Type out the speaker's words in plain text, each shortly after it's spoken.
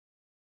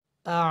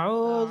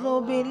أعوذ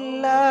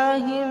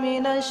بالله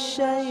من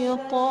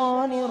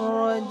الشيطان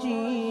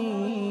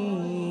الرجيم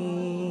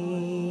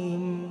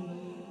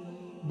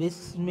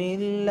بسم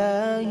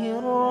الله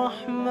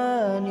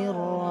الرحمن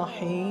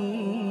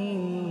الرحيم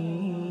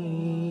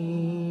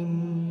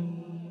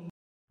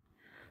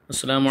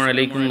السلام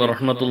عليكم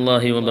ورحمة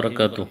الله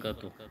وبركاته.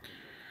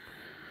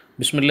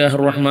 بسم الله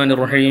الرحمن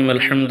الرحيم.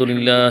 الحمد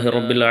لله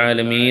رب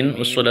العالمين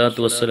والصلاة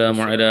والسلام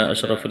على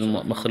أشرف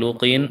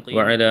المخلوقين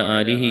وعلى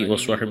آله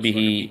وصحبه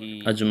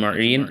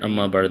أجمعين.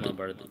 أما بعد.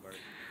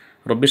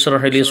 رب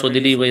اشرح لي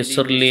صدري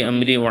ويسر لي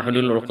أمري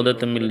واحلل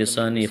عقدة من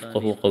لساني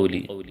يفقهوا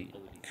قولي.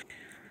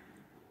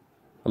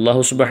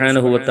 അല്ലാഹു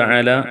സുബ്ഹാനഹു വ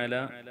തആല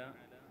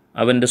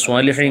അവൻ്റെ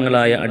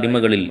സ്വാലിഹീങ്ങളായ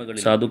അടിമകളിൽ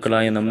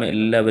സാധുക്കളായ നമ്മെ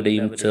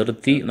എല്ലാവരെയും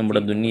ചേർത്തി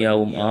നമ്മുടെ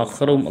ദുനിയാവും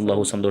ആഖിറവും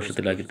അല്ലാഹു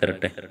സന്തോഷത്തിലാക്കി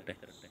തരട്ടെ.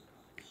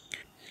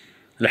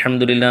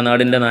 അൽഹംദുലില്ലാഹ്,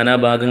 നാടിൻ്റെ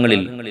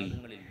നാനാഭാഗങ്ങളിൽ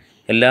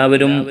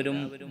എല്ലാവരും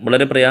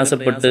വളരെ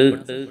പ്രയാസപ്പെട്ട്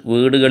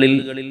വീടുകളിൽ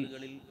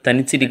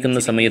തനിച്ചിരിക്കുന്ന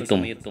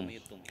സമയത്തും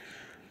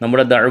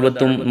നമ്മുടെ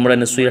ദഅവത്തും നമ്മുടെ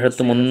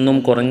നസീഹത്തും ഒന്നും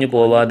കുറഞ്ഞു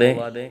പോവാതെ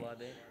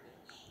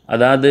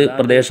അതാത്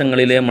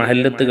പ്രദേശങ്ങളിലെ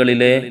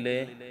മഹല്ലത്തുകളിലെ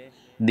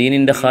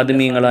ദീനിൻ്റെ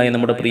ഖാദിമീങ്ങളായ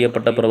നമ്മുടെ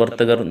പ്രിയപ്പെട്ട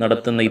പ്രവർത്തകർ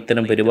നടത്തുന്ന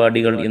ഇത്തരം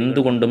പരിപാടികൾ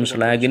എന്തുകൊണ്ടും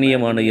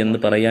ശ്ലാഘനീയമാണ് എന്ന്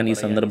പറയാൻ ഈ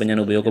സന്ദർഭം ഞാൻ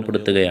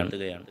ഉപയോഗപ്പെടുത്തുകയാണ്.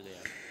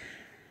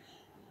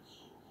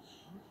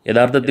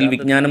 യഥാർത്ഥത്തിൽ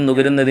വിജ്ഞാനം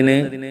നുകരുന്നതിന്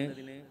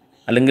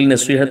അല്ലെങ്കിൽ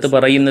നസീഹത്ത്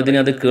പറയുന്നതിന്,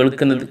 അത്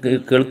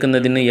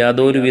കേൾക്കുന്നതിന്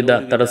യാതൊരുവിധ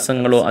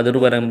തടസ്സങ്ങളോ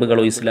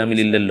അതിർവരമ്പുകളോ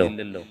ഇസ്ലാമിലില്ലല്ലോ.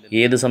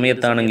 ഏത്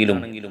സമയത്താണെങ്കിലും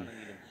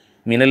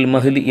മിനൽ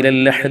മഹ്ദി ഇലൽ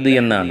ലഹദ്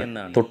എന്നാണ്,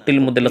 തൊട്ടിൽ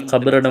മുതൽ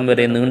ഖബറിടം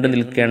വരെ നീണ്ടു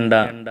നിൽക്കേണ്ട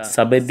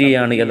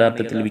സബരിയാണ്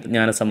യഥാർത്ഥത്തിൽ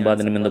വിജ്ഞാന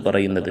സമ്പാദനം എന്ന്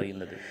പറയുന്നത്.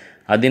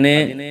 അതിന്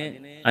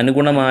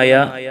അനുഗുണമായ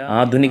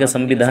ആധുനിക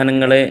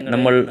സംവിധാനങ്ങളെ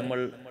നമ്മൾ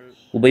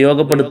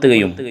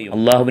ഉപയോഗപ്പെടുത്തുകയും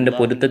അള്ളാഹുവിൻ്റെ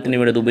പൊരുത്തത്തിന്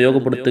വേണ്ടി അത്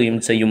ഉപയോഗപ്പെടുത്തുകയും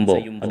ചെയ്യുമ്പോൾ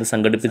അത്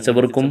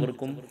സംഘടിപ്പിച്ചവർക്കും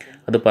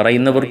അത്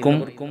പറയുന്നവർക്കും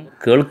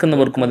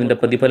കേൾക്കുന്നവർക്കും അതിൻ്റെ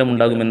പ്രതിഫലം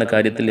ഉണ്ടാകുമെന്ന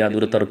കാര്യത്തിൽ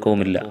യാതൊരു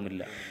തർക്കവുമില്ല.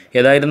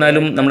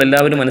 ഏതായിരുന്നാലും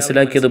നമ്മളെല്ലാവരും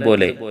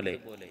മനസ്സിലാക്കിയതുപോലെ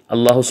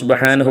അല്ലാഹു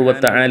സുബ്ഹാനഹു വ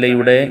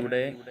തആലയുടെ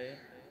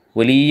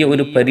വലിയ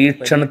ഒരു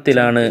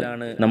പരീക്ഷണത്തിലാണ്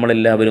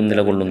നമ്മളെല്ലാവരും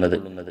നിലകൊള്ളുന്നത്.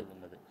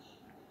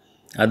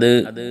 അത്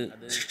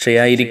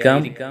ശിക്ഷയായിരിക്കാം,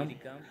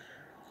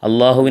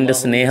 അള്ളാഹുവിൻ്റെ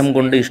സ്നേഹം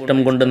കൊണ്ട് ഇഷ്ടം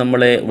കൊണ്ട്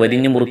നമ്മളെ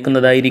വരിഞ്ഞു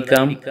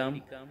മുറുക്കുന്നതായിരിക്കാം,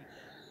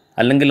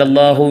 അല്ലെങ്കിൽ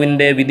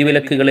അള്ളാഹുവിൻ്റെ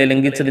വിധിവിലക്കുകളെ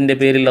ലംഘിച്ചതിൻ്റെ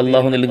പേരിൽ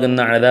അള്ളാഹു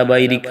നൽകുന്ന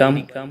അദാബായിരിക്കാം,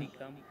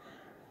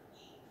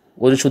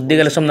 ഒരു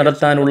ശുദ്ധികലശം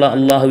നടത്താനുള്ള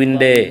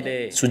അള്ളാഹുവിൻ്റെ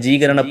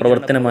ശുചീകരണ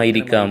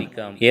പ്രവർത്തനമായിരിക്കാം.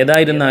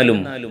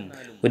 ഏതായിരുന്നാലും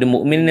ഒരു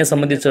മുഅ്മിനിനെ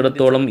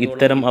സംബന്ധിച്ചിടത്തോളം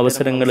ഇത്തരം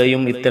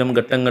അവസരങ്ങളെയും ഇത്തരം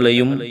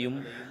ഘട്ടങ്ങളെയും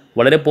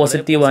വളരെ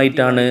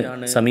പോസിറ്റീവായിട്ടാണ്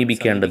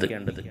സമീപിക്കേണ്ടത്.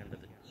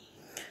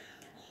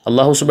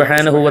 അല്ലാഹു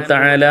സുബ്ഹാനഹു വ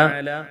തആല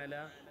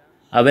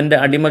അവൻ്റെ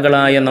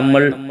അടിമകളായ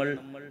നമ്മൾ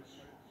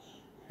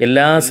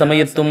എല്ലാ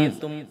സമയത്തും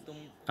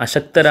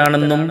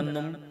അശക്തരാണെന്നും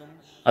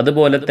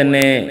അതുപോലെ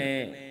തന്നെ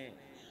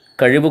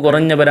കഴിവ്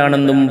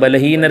കുറഞ്ഞവരാണെന്നും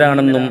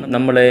ബലഹീനരാണെന്നും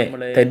നമ്മളെ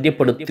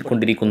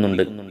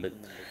ധൈര്യപ്പെടുത്തിക്കൊണ്ടിരിക്കുന്നുണ്ട്.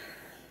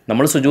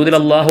 നമ്മൾ സുജൂദിൽ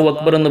അല്ലാഹു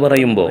അക്ബർ എന്ന്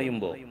പറയുമ്പോൾ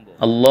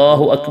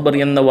അല്ലാഹു അക്ബർ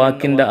എന്ന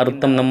വാക്കിന്റെ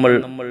അർത്ഥം നമ്മൾ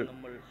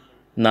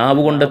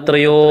നാവുകൊണ്ട്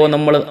എത്രയോ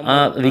നമ്മൾ ആ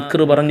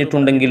ദിക്ർ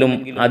പറഞ്ഞിട്ടുണ്ടെങ്കിലും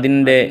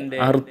അതിൻ്റെ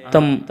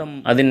അർത്ഥം,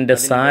 അതിൻ്റെ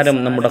സാരം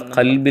നമ്മുടെ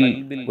ഖൽബിൽ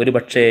ഒരു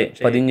പക്ഷേ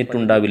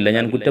പതിഞ്ഞിട്ടുണ്ടാവില്ല.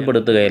 ഞാൻ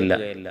കുറ്റപ്പെടുത്തുകയല്ല.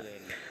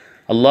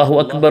 അല്ലാഹു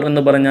അക്ബർ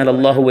എന്ന് പറഞ്ഞാൽ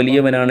അല്ലാഹു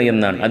വലിയവനാണ്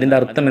എന്നാണ്. അതിൻ്റെ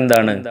അർത്ഥം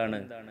എന്താണ്?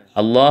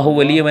 അല്ലാഹു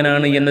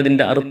വലിയവനാണ്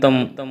എന്നതിൻ്റെ അർത്ഥം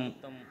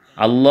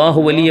അല്ലാഹു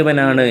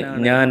വലിയവനാണ്,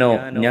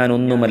 ഞാൻ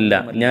ഒന്നുമല്ല,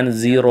 ഞാൻ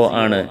സീറോ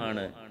ആണ്,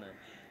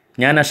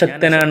 ഞാൻ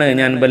അശക്തനാണ്,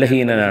 ഞാൻ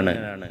ബലഹീനനാണ്.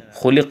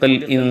 ഖുലിഖൽ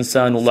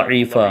ഇൻസാനു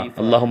ളഈഫ,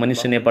 അല്ലാഹു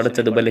മനുഷ്യനെ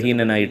പടച്ചത്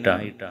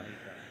ബലഹീനനായിട്ടാണ്.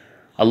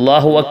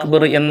 അല്ലാഹു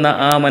അക്ബർ എന്ന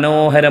ആ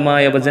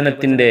മനോഹരമായ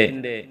വചനത്തിന്റെ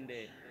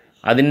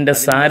അതിൻ്റെ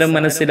സാരം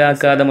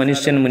മനസ്സിലാക്കാതെ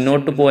മനുഷ്യൻ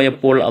മുന്നോട്ട്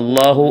പോയപ്പോൾ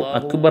അല്ലാഹു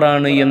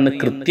അക്ബറാണ് എന്ന്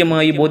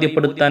കൃത്യമായി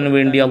ബോധ്യപ്പെടുത്താൻ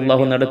വേണ്ടി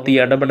അല്ലാഹു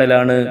നടത്തിയ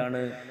ഇടപെടലാണ്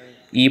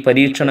ഈ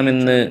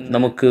പരീക്ഷണമെന്ന്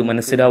നമുക്ക്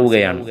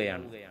മനസ്സിലാവുകയാണ്.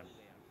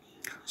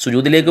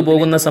 സുജൂദിലേക്ക്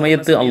പോകുന്ന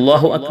സമയത്ത്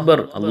അല്ലാഹു അക്ബർ,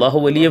 അല്ലാഹു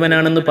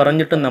വലിയവനാണെന്ന്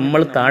പറഞ്ഞിട്ട്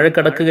നമ്മൾ താഴെ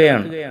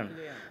കിടക്കുകയാണ്.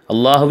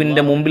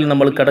 അല്ലാഹുവിൻ്റെ മുമ്പിൽ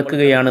നമ്മൾ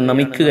കിടക്കുകയാണ്,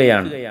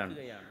 നമിക്കുകയാണ്.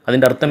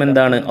 അതിൻ്റെ അർത്ഥം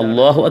എന്താണ്?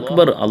 അല്ലാഹു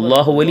അക്ബർ,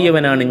 അല്ലാഹു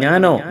വലിയവനാണ്,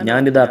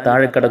 ഞാനിതാ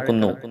താഴെ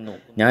കിടക്കുന്നു,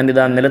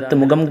 ഞാനിതാ നിലത്ത്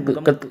മുഖം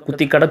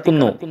കുത്തി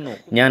കിടക്കുന്നു,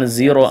 ഞാൻ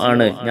സീറോ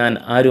ആണ്, ഞാൻ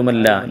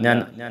ആരുമല്ല, ഞാൻ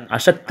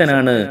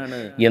അശക്തനാണ്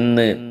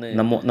എന്ന്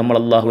നമ്മൾ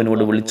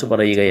അല്ലാഹുവിനോട് വിളിച്ചു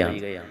പറയുകയാണ്.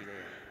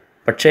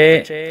 പക്ഷേ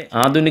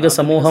ആധുനിക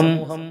സമൂഹം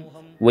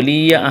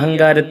വലിയ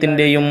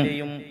അഹങ്കാരത്തിൻ്റെയും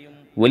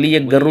വലിയ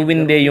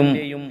ഗർവിൻ്റെയും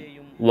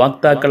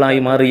വാക്താക്കളായി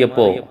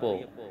മാറിയപ്പോൾ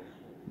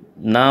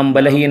നാം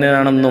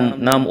ബലഹീനരാണെന്നും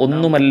നാം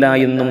ഒന്നുമല്ല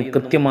എന്നും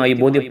കൃത്യമായി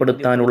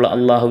ബോധ്യപ്പെടുത്താനുള്ള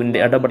അള്ളാഹുവിൻ്റെ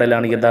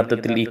ഇടപെടലാണ്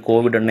യഥാർത്ഥത്തിൽ ഈ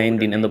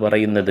COVID-19 എന്ന്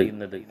പറയുന്നത്.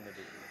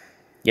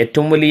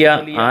 ഏറ്റവും വലിയ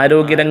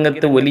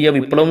ആരോഗ്യരംഗത്ത് വലിയ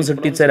വിപ്ലവം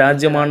സൃഷ്ടിച്ച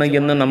രാജ്യമാണ്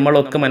എന്ന്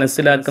നമ്മളൊക്കെ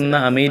മനസ്സിലാക്കുന്ന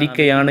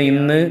അമേരിക്കയാണ്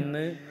ഇന്ന്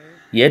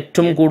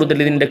ഏറ്റവും കൂടുതൽ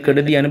ഇതിൻ്റെ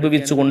കെടുതി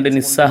അനുഭവിച്ചുകൊണ്ട്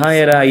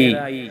നിസ്സഹായരായി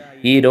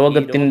ഈ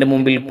രോഗത്തിന്റെ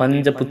മുമ്പിൽ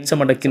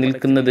പഞ്ചപുച്ഛമടക്കി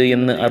നിൽക്കുന്നത്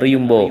എന്ന്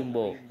അറിയുമ്പോൾ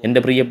എൻ്റെ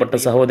പ്രിയപ്പെട്ട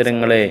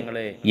സഹോദരങ്ങളെ,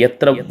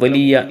 എത്ര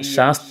വലിയ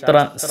ശാസ്ത്ര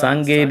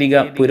സാങ്കേതിക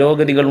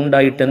പുരോഗതികൾ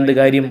ഉണ്ടായിട്ട് എന്ത്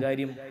കാര്യം?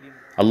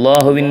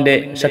 അള്ളാഹുവിൻ്റെ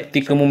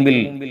ശക്തിക്ക് മുമ്പിൽ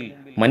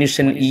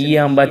മനുഷ്യൻ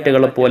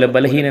ഈയാമ്പാറ്റകളെ പോലെ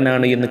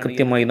ബലഹീനനാണ് എന്ന്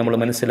കൃത്യമായി നമ്മൾ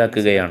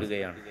മനസ്സിലാക്കുകയാണ്.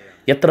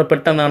 എത്ര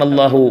പെട്ടെന്നാണ്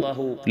അള്ളാഹു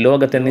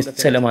ലോകത്തെ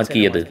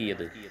നിശ്ചലമാക്കിയത്,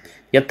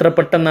 എത്ര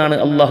പെട്ടെന്നാണ്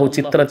അള്ളാഹു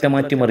ചിത്രത്തെ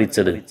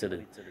മാറ്റിമറിച്ചത്.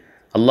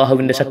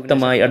 അള്ളാഹുവിന്റെ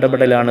ശക്തമായ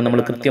ഇടപെടലാണ് നമ്മൾ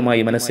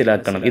കൃത്യമായി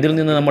മനസ്സിലാക്കണം. ഇതിൽ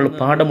നിന്ന് നമ്മൾ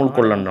പാഠം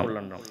ഉൾക്കൊള്ളണം.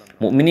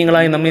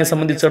 മുഅ്മിനീങ്ങളായ നമ്മെ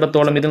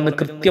സംബന്ധിച്ചിടത്തോളം ഇതിൽ നിന്ന്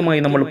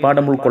കൃത്യമായി നമ്മൾ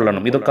പാഠം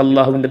ഉൾക്കൊള്ളണം. ഇതൊക്കെ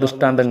അള്ളാഹുവിന്റെ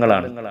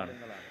ദൃഷ്ടാന്തങ്ങളാണ്,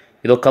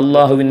 ഇതൊക്കെ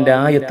അള്ളാഹുവിന്റെ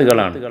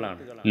ആയത്തുകളാണ്.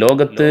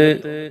 ലോകത്ത്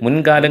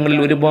മുൻകാലങ്ങളിൽ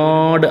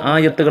ഒരുപാട്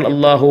ആയത്തുകൾ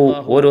അള്ളാഹു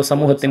ഓരോ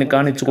സമൂഹത്തിന്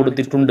കാണിച്ചു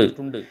കൊടുത്തിട്ടുണ്ട്.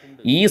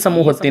 ഈ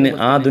സമൂഹത്തിന്,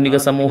 ആധുനിക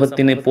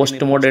സമൂഹത്തിന്,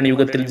 പോസ്റ്റ് മോഡേൺ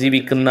യുഗത്തിൽ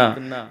ജീവിക്കുന്ന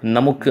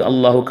നമുക്ക്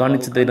അള്ളാഹു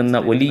കാണിച്ചു തരുന്ന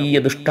വലിയ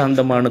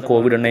ദൃഷ്ടാന്തമാണ്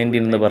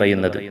COVID-19 എന്ന്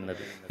പറയുന്നത്.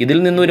 ഇതിൽ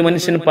നിന്നൊരു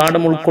മനുഷ്യൻ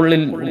പാഠം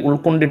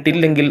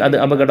ഉൾക്കൊണ്ടിട്ടില്ലെങ്കിൽ അത്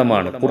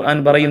അപകടമാണ്. ഖുർആൻ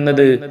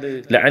പറയുന്നത്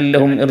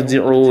ലഅല്ലഹും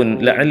ഇർജിഊൻ,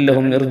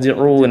 ലഅല്ലഹും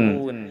ഇർജിഊൻ,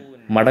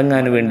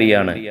 മടങ്ങാൻ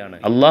വേണ്ടിയാണ്,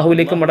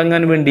 അള്ളാഹുവിലേക്ക്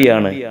മടങ്ങാൻ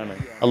വേണ്ടിയാണ്.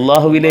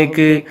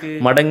 അള്ളാഹുവിലേക്ക്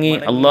മടങ്ങി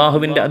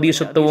അള്ളാഹുവിന്റെ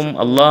അധീശത്വവും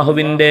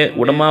അള്ളാഹുവിന്റെ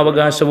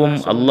ഉടമാവകാശവും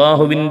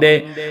അള്ളാഹുവിന്റെ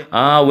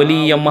ആ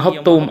വലിയ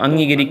മഹത്വവും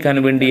അംഗീകരിക്കാൻ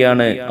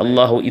വേണ്ടിയാണ്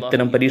അള്ളാഹു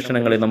ഇത്തരം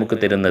പരീക്ഷണങ്ങളെ നമുക്ക്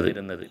തരുന്നത്.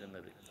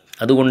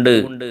 അതുകൊണ്ട്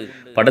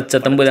പടച്ച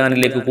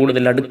തമ്പുരാനിലേക്ക്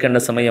കൂടുതൽ അടുക്കേണ്ട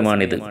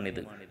സമയമാണിത്.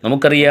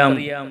 നമുക്കറിയാം,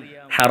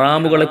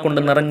 ഹറാമുകളെ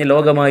കൊണ്ട് നിറഞ്ഞ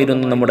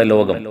ലോകമായിരുന്നു നമ്മുടെ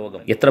ലോകം.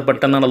 എത്ര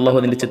പെട്ടെന്നാണ് അള്ളാഹു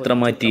അതിന്റെ ചിത്രം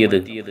മാറ്റിയത്.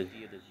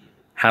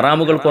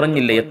 ഹറാമുകൾ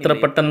കുറഞ്ഞില്ല. എത്ര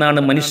പെട്ടെന്നാണ്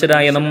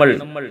മനുഷ്യരായ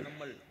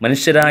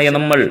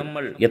നമ്മൾ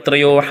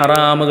എത്രയോ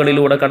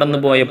ഹറാമുകളിലൂടെ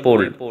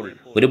കടന്നുപോയപ്പോൾ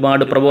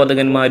ഒരുപാട്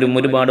പ്രബോധകന്മാരും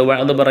ഒരുപാട്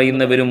വഅദ്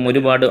പറയുന്നവരും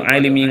ഒരുപാട്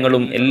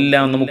ആലിമീങ്ങളും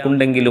എല്ലാം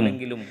നമുക്കുണ്ടെങ്കിലും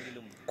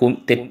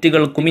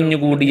തെറ്റുകൾ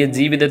കുമിഞ്ഞുകൂടിയ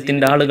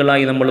ജീവിതത്തിന്റെ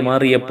ആളുകളായി നമ്മൾ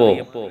മാറിയപ്പോ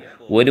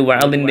ഒരു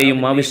വഅദിന്റെയും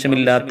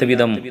ആവശ്യമില്ലാത്ത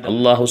വിധം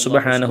അല്ലാഹു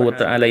സുബ്ഹാനഹു വ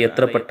തആല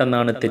എത്ര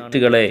പെട്ടെന്നാണ്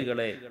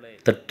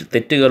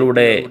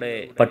തെറ്റുകളുടെ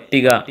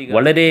പട്ടിക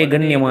വളരെ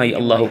ഗണ്യമായി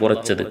അള്ളാഹു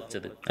കുറച്ചത്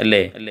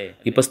അല്ലേ.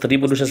 ഇപ്പൊ സ്ത്രീ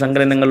പുരുഷ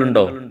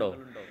സംഘടനകളുണ്ടോ?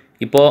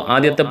 ഇപ്പോ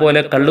ആദ്യത്തെ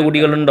പോലെ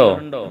കള്ളുകുടികളുണ്ടോ?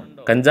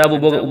 കഞ്ചാവ്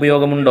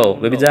ഉപയോഗമുണ്ടോ?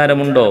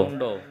 വ്യഭിചാരമുണ്ടോ?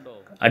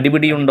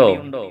 അടിപിടിയുണ്ടോ?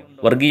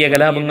 വർഗീയ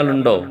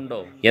കലാപങ്ങളുണ്ടോ?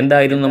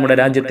 എന്തായിരുന്നു നമ്മുടെ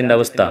രാജ്യത്തിന്റെ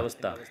അവസ്ഥ?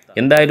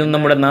 എന്തായിരുന്നു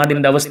നമ്മുടെ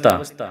നാടിന്റെ അവസ്ഥ?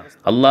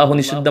 അള്ളാഹു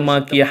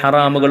നിഷിദ്ധമാക്കിയ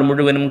ഹറാമുകൾ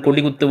മുഴുവനും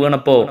കൊടികുത്ത്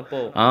വീണപ്പോ,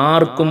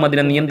 ആർക്കും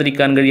അതിനെ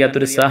നിയന്ത്രിക്കാൻ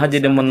കഴിയാത്തൊരു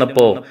സാഹചര്യം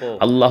വന്നപ്പോ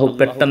അള്ളാഹു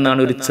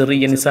പെട്ടെന്നാണ് ഒരു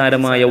ചെറിയ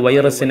നിസാരമായ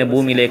വൈറസിനെ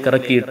ഭൂമിയിലേക്ക്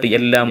ഇറക്കിയിട്ട്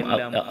എല്ലാം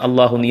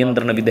അള്ളാഹു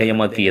നിയന്ത്രണ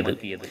വിധേയമാക്കിയത്.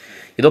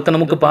 ഇതൊക്കെ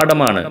നമുക്ക്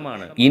പാഠമാണ്.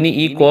 ഇനി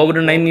ഈ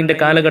COVID-19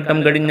 കാലഘട്ടം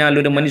കഴിഞ്ഞാൽ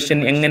ഒരു മനുഷ്യൻ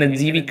എങ്ങനെ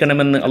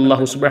ജീവിക്കണമെന്ന്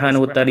അള്ളാഹു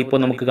സുബ്ഹാനഹു വ തആല ഇപ്പോൾ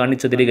നമുക്ക്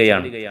കാണിച്ചു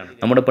തരികയാണ്.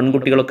 നമ്മുടെ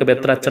പെൺകുട്ടികളൊക്കെ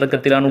എത്ര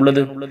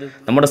അച്ചടക്കത്തിലാണുള്ളത്,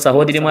 നമ്മുടെ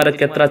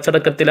സഹോദരിമാരൊക്കെ എത്ര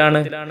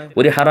അച്ചടക്കത്തിലാണ്.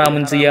 ഒരു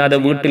ഹറാമും ചെയ്യാതെ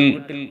വീട്ടിൽ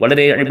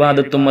വളരെ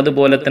ഇബാദത്തും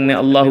അതുപോലെ തന്നെ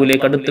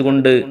അള്ളാഹുവിലേക്ക്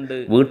അടുത്തുകൊണ്ട്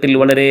വീട്ടിൽ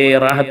വളരെ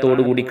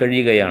റാഹത്തോടുകൂടി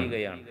കഴിയുകയാണ്.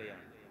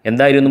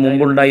 എന്തായിരുന്നു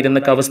മുമ്പുണ്ടായിരുന്ന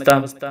അവസ്ഥ?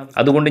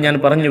 അതുകൊണ്ട് ഞാൻ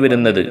പറഞ്ഞു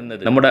വരുന്നത്,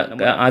 നമ്മുടെ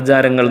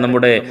ആചാരങ്ങൾ,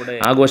 നമ്മുടെ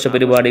ആഘോഷ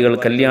പരിപാടികൾ,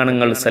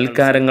 കല്യാണങ്ങൾ,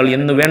 സൽക്കാരങ്ങൾ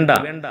എന്നു വേണ്ട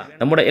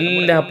നമ്മുടെ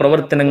എല്ലാ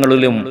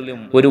പ്രവർത്തനങ്ങളിലും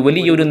ഒരു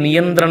വലിയൊരു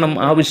നിയന്ത്രണം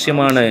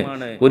ആവശ്യമാണ്,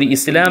 ഒരു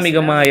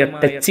ഇസ്ലാമികമായ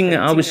ടച്ചിങ്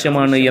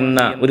ആവശ്യമാണ് എന്ന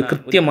ഒരു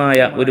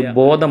കൃത്യമായ ഒരു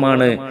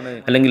ബോധമാണ്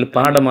അല്ലെങ്കിൽ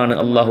പാഠമാണ്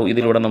അള്ളാഹു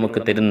ഇതിലൂടെ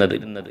നമുക്ക് തരുന്നത്.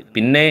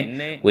 പിന്നെ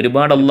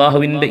ഒരുപാട്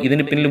അള്ളാഹുവിന്റെ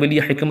ഇതിന് പിന്നിൽ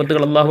വലിയ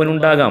ഹിക്മത്തുകൾ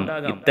അള്ളാഹുവിനുണ്ടാകാം.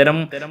 ഇത്തരം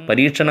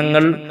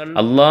പരീക്ഷണങ്ങൾ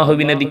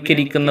അള്ളാഹുവിനെ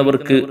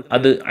ധിക്കരിക്കുന്നവർക്ക്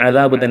അത്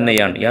അദാബ്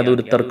തന്നെയാണ്,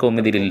 യാതൊരു തർക്കവും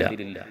ഇതിലില്ല.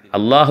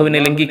 അള്ളാഹുവിനെ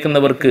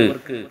ലംഘിക്കുന്നവർക്ക്,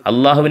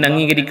 അള്ളാഹുവിനെ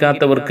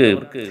അംഗീകരിക്കാത്തവർക്ക്,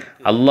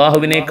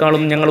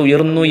 അള്ളാഹുവിനേക്കാളും ഞങ്ങൾ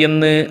ഉയർന്നു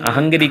എന്ന്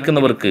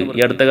അഹങ്കരിക്കുന്നവർക്ക്,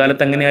 ഈ അടുത്ത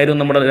കാലത്ത്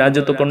അങ്ങനെയായിരുന്നു നമ്മുടെ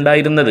രാജ്യത്തൊക്കെ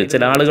ഉണ്ടായിരുന്നത്.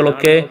 ചില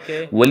ആളുകളൊക്കെ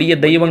വലിയ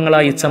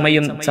ദൈവങ്ങളായി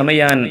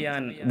ചമയാൻ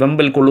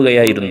വെമ്പൽ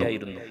കൊള്ളുകയായിരുന്നു.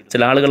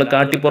 ചില ആളുകളെ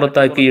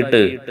കാട്ടിപ്പുറത്താക്കിയിട്ട്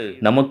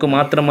നമുക്ക്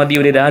മാത്രം മതി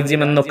ഒരു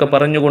രാജ്യം എന്നൊക്കെ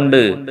പറഞ്ഞുകൊണ്ട്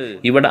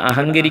ഇവിടെ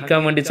അഹങ്കരിക്കാൻ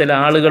വേണ്ടി ചില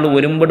ആളുകൾ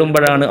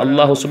ഒരുമ്പെടുമ്പോഴാണ്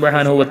അല്ലാഹു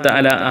സുബ്ഹാനഹു വ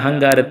തആല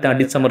അഹങ്കാരത്തെ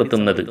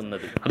അടിച്ചമർത്തുന്നത്.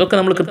 അതൊക്കെ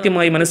നമ്മൾ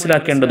കൃത്യമായി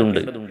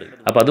മനസ്സിലാക്കേണ്ടതുണ്ട്.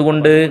 അപ്പൊ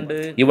അതുകൊണ്ട്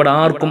ഇവിടെ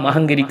ആർക്കും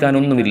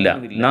അഹങ്കരിക്കാനൊന്നുമില്ല.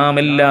 നാം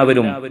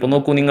എല്ലാവരും ഇപ്പൊ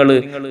നോക്കൂ, നിങ്ങൾ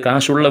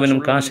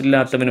കാശുള്ളവനും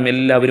കാശില്ലാത്തവനും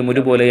എല്ലാവരും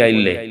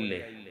ഒരുപോലെയായില്ലേ?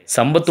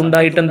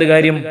 സമ്പത്തുണ്ടായിട്ട് എന്ത്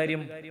കാര്യം?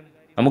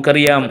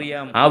 നമുക്കറിയാം,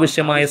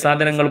 ആവശ്യമായ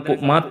സാധനങ്ങൾ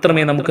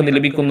മാത്രമേ നമുക്ക്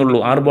ലഭിക്കുന്നുള്ളൂ.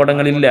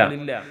 ആർഭാടങ്ങളില്ല,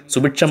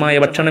 സുഭിക്ഷമായ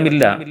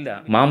ഭക്ഷണമില്ല,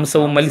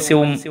 മാംസവും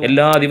മത്സ്യവും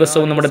എല്ലാ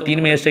ദിവസവും നമ്മുടെ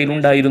തീന്മേശയിൽ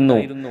ഉണ്ടായിരുന്നു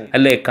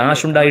അല്ലെ.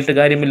 കാശുണ്ടായിട്ട്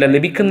കാര്യമില്ല,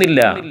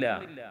 ലഭിക്കുന്നില്ല.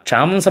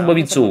 ക്ഷാമം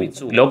സംഭവിച്ചു.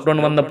 ലോക്ക്ഡൌൺ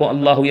വന്നപ്പോൾ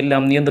അള്ളാഹു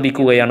എല്ലാം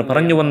നിയന്ത്രിക്കുകയാണ്.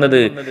 പറഞ്ഞു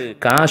വന്നത്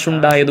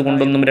കാശുണ്ടായത്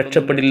കൊണ്ടൊന്നും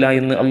രക്ഷപ്പെടില്ല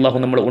എന്ന് അള്ളാഹു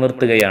നമ്മൾ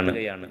ഉണർത്തുകയാണ്.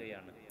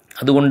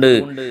 അതുകൊണ്ട്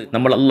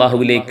നമ്മൾ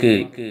അള്ളാഹുവിലേക്ക്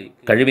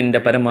കഴിവിന്റെ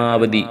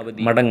പരമാവധി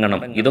മടങ്ങണം.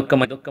 ഇതൊക്കെ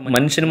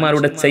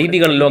മനുഷ്യന്മാരുടെ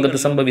ചെയ്തികൾ ലോകത്ത്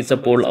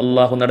സംഭവിച്ചപ്പോൾ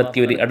അള്ളാഹു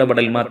നടത്തിയ ഒരു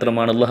ഇടപെടൽ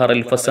മാത്രമാണ്.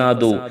 ലഹറൽ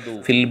ഫസാദു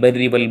ഫിൽ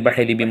ബർരി വൽ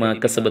ബഹരി ബിമാ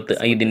കസബത്ത്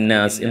ഐദിൻ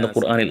നാസ് എന്ന്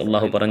ഖുർആനിൽ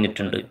അള്ളാഹു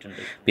പറഞ്ഞിട്ടുണ്ട്.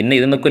 പിന്നെ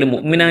ഇതിനൊക്കെ ഒരു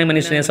മുഅ്മിനായ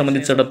മനുഷ്യനെ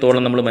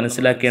സംബന്ധിച്ചിടത്തോളം നമ്മൾ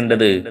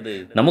മനസ്സിലാക്കേണ്ടത്,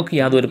 നമുക്ക്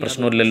യാതൊരു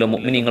പ്രശ്നമില്ലല്ലോ,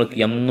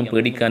 മുഅ്മിനീങ്ങൾക്ക് ഒന്നും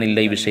പേടിക്കാനില്ല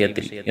ഈ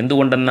വിഷയത്തിൽ.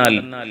 എന്തുകൊണ്ടെന്നാൽ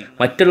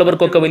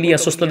മറ്റുള്ളവർക്കൊക്കെ വലിയ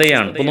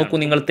അസ്വസ്ഥതയാണ്. ഇപ്പൊ നോക്കൂ,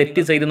 നിങ്ങൾ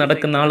തെറ്റ് ചെയ്ത്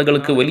നടക്കുന്ന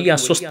ആളുകൾക്ക് വലിയ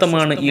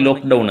അസ്വസ്ഥമാണ് ഈ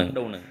ലോക്ക്ഡൌൺ.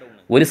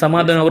 ഒരു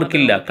സമാധാനം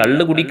അവർക്കില്ല.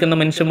 കള്ള് കുടിക്കുന്ന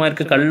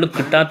മനുഷ്യന്മാർക്ക് കള്ള്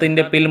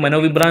കിട്ടാത്തതിന്റെ പേരിൽ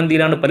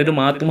മനോവിഭ്രാന്തിയിലാണ് പലരും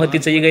ആത്മഹത്യ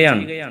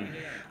ചെയ്യുകയാണ്.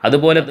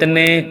 അതുപോലെ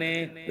തന്നെ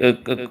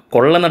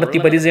കൊള്ള നടത്തി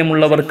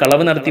പരിചയമുള്ളവർ,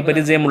 കളവ് നടത്തി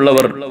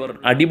പരിചയമുള്ളവർ,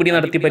 അടിപിടി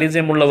നടത്തി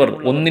പരിചയമുള്ളവർ,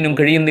 ഒന്നിനും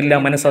കഴിയുന്നില്ല,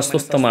 മനസ്സ്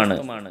അസ്വസ്ഥമാണ്.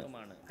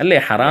 അല്ലെ?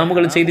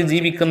 ഹറാമുകൾ ചെയ്ത്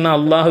ജീവിക്കുന്ന,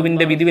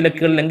 അള്ളാഹുവിന്റെ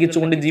വിധിവിലക്കുകൾ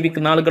ലംഘിച്ചുകൊണ്ട്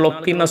ജീവിക്കുന്ന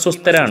ആളുകളൊക്കെ ഇന്ന്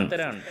അസ്വസ്ഥരാണ്.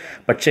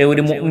 പക്ഷേ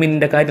ഒരു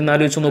മുഅ്മിന്റെ കാര്യം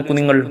ആലോചിച്ച് നോക്കൂ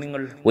നിങ്ങൾ.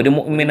 ഒരു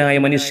മുഅ്മിനായ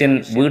മനുഷ്യൻ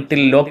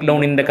വീട്ടിൽ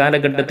ലോക്ക്ഡൌണിന്റെ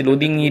കാലഘട്ടത്തിൽ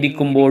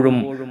ഒതുങ്ങിയിരിക്കുമ്പോഴും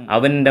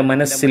അവന്റെ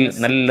മനസ്സിൽ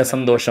നല്ല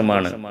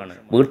സന്തോഷമാണ്.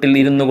 വീട്ടിൽ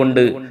ഇരുന്നു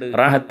കൊണ്ട്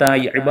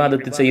റാഹത്തായി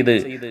ഇബാദത്ത് ചെയ്ത്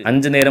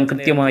 5 നേരം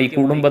കൃത്യമായി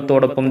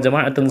കുടുംബത്തോടൊപ്പം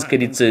ജമാഅത്ത്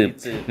നിസ്കരിച്ച്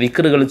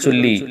ദിക്റുകൾ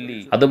ചൊല്ലി,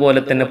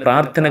 അതുപോലെ തന്നെ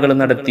പ്രാർത്ഥനകൾ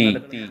നടത്തി,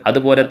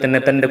 അതുപോലെ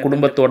തന്നെ തന്റെ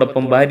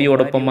കുടുംബത്തോടൊപ്പം,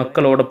 ഭാര്യയോടൊപ്പം,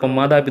 മക്കളോടൊപ്പം,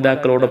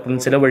 മാതാപിതാക്കളോടൊപ്പം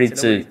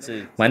ചിലവഴിച്ച്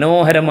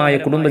മനോഹരമായ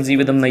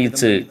കുടുംബജീവിതം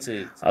നയിച്ച്,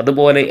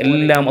 അതുപോലെ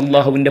എല്ലാം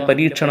അള്ളാഹുവിന്റെ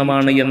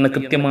പരീക്ഷണമാണ് എന്ന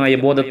കൃത്യമായ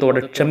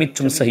ബോധത്തോടെ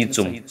ക്ഷമിച്ചും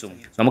സഹിച്ചും.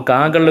 നമുക്ക്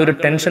ആകെയുള്ള ഒരു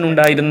ടെൻഷൻ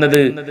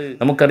ഉണ്ടായിരുന്നത്,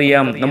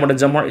 നമുക്കറിയാം, നമ്മുടെ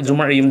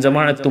ജുമഅയും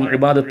ജമാഅത്തും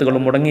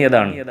ഇബാദത്തുകളും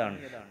മുടങ്ങിയതാണ്.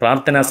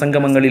 പ്രാർത്ഥനാ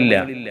സംഗമങ്ങളില്ല,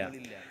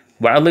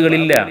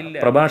 വഅളുകളില്ല,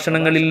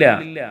 പ്രഭാഷണങ്ങളില്ല,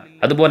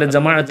 അതുപോലെ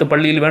ജമാഅത്ത്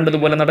പള്ളിയിൽ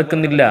വേണ്ടതുപോലെ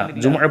നടക്കുന്നില്ല.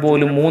 ജുമഅ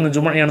പോലും 3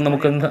 ജുമഅയാണ്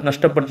നമുക്ക്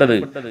നഷ്ടപ്പെട്ടത്.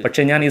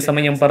 പക്ഷെ ഞാൻ ഈ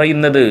സമയം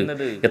പറയുന്നത്,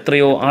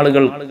 എത്രയോ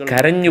ആളുകൾ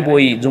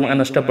കരഞ്ഞുപോയി ജുമഅ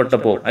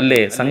നഷ്ടപ്പെട്ടപ്പോ, അല്ലേ?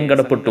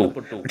 സങ്കടപ്പെട്ടു.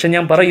 പക്ഷെ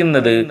ഞാൻ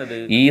പറയുന്നത്,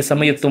 ഈ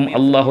സമയത്തും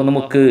അള്ളാഹു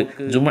നമുക്ക്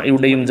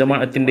ജുമഅയുടെയും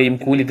ജമാഅത്തിന്റെയും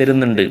കൂലി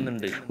തരുന്നുണ്ട്.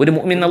 ഒരു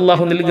മുഅ്മിൻ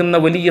അള്ളാഹു നൽകുന്ന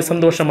വലിയ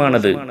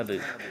സന്തോഷമാണത്.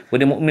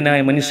 ഒരു മുഅ്മിനായ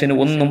മനുഷ്യന്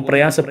ഒന്നും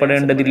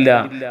പ്രയാസപ്പെടേണ്ടതില്ല.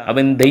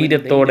 അവൻ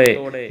ധൈര്യത്തോടെ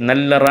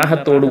നല്ല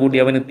റാഹത്തോടുകൂടി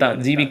അവന്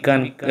ജീവിക്കാൻ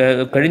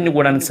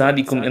കഴിഞ്ഞുകൂടാൻ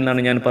സാധിക്കും എന്നാണ്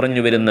ഞാൻ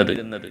പറഞ്ഞു വരുന്നത്.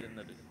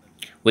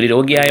 ഒരു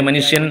രോഗിയായ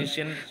മനുഷ്യൻ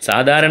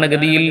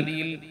സാധാരണഗതിയിൽ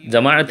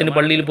ജമാഅത്തിന്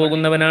പള്ളിയിൽ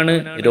പോകുന്നവനാണ്.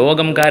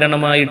 രോഗം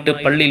കാരണമായിട്ട്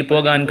പള്ളിയിൽ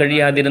പോകാൻ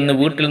കഴിയാതിരുന്ന്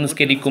വീട്ടിൽ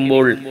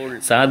നിസ്കരിക്കുമ്പോൾ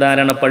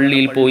സാധാരണ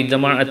പള്ളിയിൽ പോയി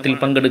ജമാഅത്തിൽ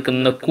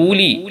പങ്കെടുക്കുന്ന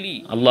കൂലി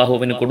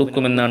അള്ളാഹുവിന്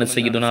കൊടുക്കുമെന്നാണ്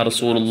സയ്യിദുനാ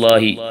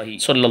റസൂലുള്ളാഹി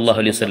സ്വല്ലല്ലാഹു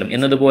അലൈഹി വസല്ലം.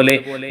 എന്നതുപോലെ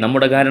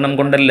നമ്മുടെ കാരണം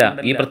കൊണ്ടല്ല,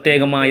 ഈ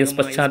പ്രത്യേകമായ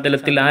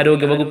പശ്ചാത്തലത്തിൽ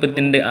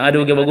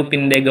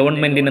ആരോഗ്യവകുപ്പിന്റെ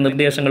ഗവൺമെന്റിന്റെ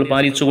നിർദ്ദേശങ്ങൾ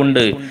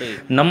പാലിച്ചുകൊണ്ട്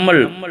നമ്മൾ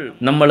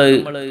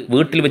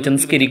വീട്ടിൽ വെച്ച്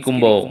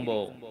നിസ്കരിക്കുമ്പോ,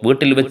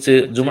 വീട്ടിൽ വെച്ച്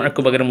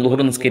ജുമഅക്ക് പകരം ളുഹർ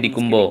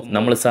നിസ്കരിക്കുമ്പോൾ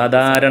നമ്മൾ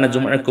സാധാരണ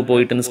ജുമഅക്ക്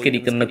പോയിട്ട്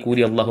നിസ്കരിക്കുന്ന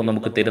കൂലി അള്ളാഹു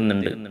നമുക്ക്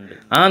തരുന്നുണ്ട്.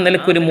 ആ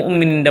നിലക്കൊരു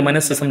മുഅ്മിനിന്റെ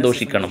മനസ്സ്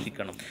സന്തോഷിക്കണം.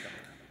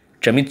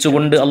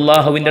 ക്ഷമിച്ചുകൊണ്ട്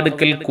അള്ളാഹുവിന്റെ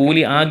അടുക്കൽ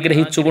കൂലി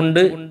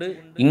ആഗ്രഹിച്ചുകൊണ്ട്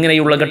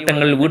ഇങ്ങനെയുള്ള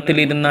ഘട്ടങ്ങളിൽ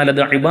വീട്ടിലിരുന്നാൽ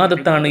അത്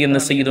ഇബാദത്താണ് എന്ന്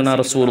സയ്യിദുനാ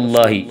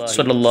റസൂലുള്ളാഹി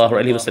സ്വല്ലല്ലാഹു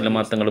അലൈഹി വസല്ലം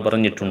തങ്ങൾ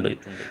പറഞ്ഞിട്ടുണ്ട്.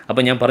 അപ്പൊ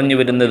ഞാൻ പറഞ്ഞു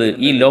വരുന്നത്,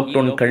 ഈ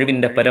ലോക്ക്ഡൌൺ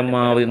കഴിവിന്റെ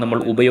പരമാവധി നമ്മൾ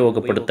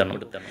ഉപയോഗപ്പെടുത്തണം.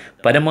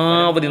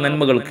 പരമാവധി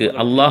നന്മകൾക്ക്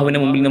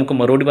അള്ളാഹുവിന് മുമ്പിൽ നമുക്ക്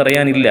മറുപടി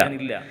പറയാനില്ല.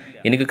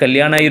 എനിക്ക്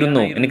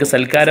കല്യാണമായിരുന്നു, എനിക്ക്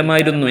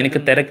സൽക്കാരമായിരുന്നു, എനിക്ക്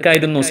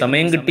തിരക്കായിരുന്നു,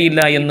 സമയം കിട്ടിയില്ല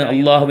എന്ന്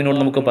അള്ളാഹുവിനോട്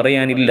നമുക്ക്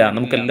പറയാനില്ല.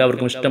 നമുക്ക്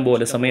എല്ലാവർക്കും ഇഷ്ടം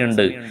പോലെ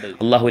സമയമുണ്ട്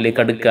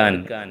അള്ളാഹുവിലേക്ക് അടുക്കാൻ.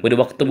 ഒരു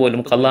വക്ത്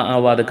പോലും ഖളാ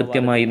ആവാതെ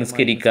കൃത്യമായി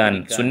നിസ്കരിക്കാൻ,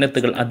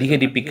 സുന്നത്തുകൾ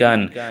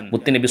അധികരിപ്പിക്കാൻ,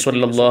 മുത്തുനബി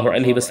സ്വല്ലല്ലാഹു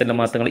അലൈഹി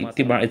വസല്ലം തങ്ങൾ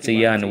ഇത്തിബാ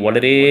ചെയ്യാൻ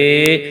വളരെ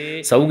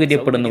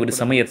സൗകര്യപ്പെടുന്ന ഒരു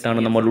സമയത്താണ്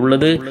നമ്മൾ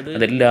ഉള്ളത്.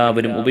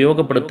 അതെല്ലാവരും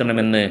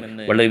ഉപയോഗപ്പെടുത്തണമെന്ന്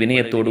വളരെ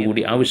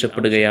വിനയത്തോടുകൂടി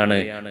ആവശ്യപ്പെടുകയാണ്.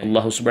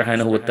 അല്ലാഹു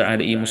സുബ്ഹാനഹു വ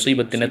തആല ഈ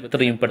മുസീബത്തിനെ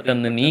എത്രയും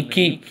പെട്ടെന്ന്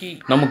നീക്കി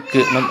നമുക്ക്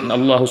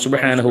അല്ലാഹു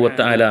സുബ്ഹാനഹു വ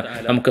തആല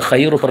നമുക്ക്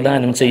ഖൈർ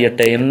പ്രദാനം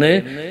ചെയ്യട്ടെ എന്ന്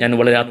ഞാൻ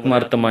വളരെ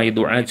ആത്മാർത്ഥമായി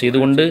ദുആ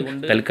ചെയ്തുകൊണ്ട്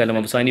തൽക്കാലം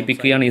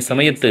അവസാനിപ്പിക്കുകയാണ്. ഈ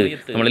സമയത്ത്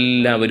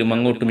നമ്മളെല്ലാവരും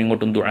അങ്ങോട്ടും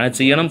ഇങ്ങോട്ടും ദുആ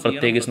ചെയ്യണം.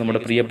 പ്രത്യേകിച്ച്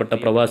നമ്മുടെ പ്രിയപ്പെട്ട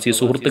പ്രവാസി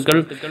സുഹൃത്തുക്കൾ,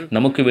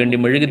 നമുക്ക് വേണ്ടി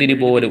മെഴുകുതിരി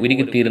പോലെ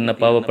ഉരുകിത്തീരുന്ന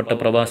പാവപ്പെട്ട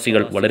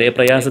പ്രവാസികൾ വളരെ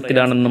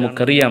പ്രയാസത്തിലാണെന്ന്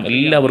നമുക്കറിയാം,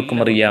 എല്ലാവർക്കും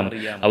അറിയാം.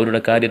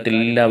 അവരുടെ കാര്യത്തിൽ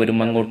എല്ലാവരും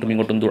അങ്ങോട്ടും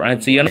ഇങ്ങോട്ടും ദുആ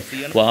ചെയ്യണം.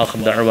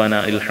 വആഖിറു ദഅവാനാ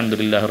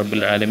അൽഹംദുലില്ലാഹി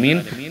റബ്ബിൽ ആലമീൻ.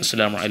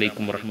 അസ്സലാമു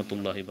അലൈക്കും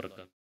വറഹ്മത്തുള്ളാഹി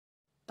വബറകാതുഹു.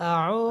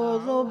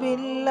 أعوذ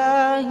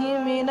بالله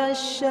من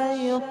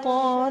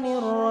الشيطان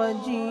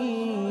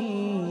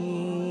الرجيم.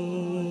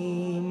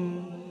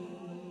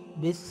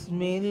 بسم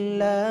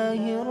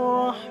الله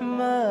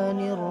الرحمن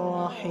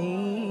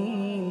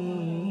الرحيم.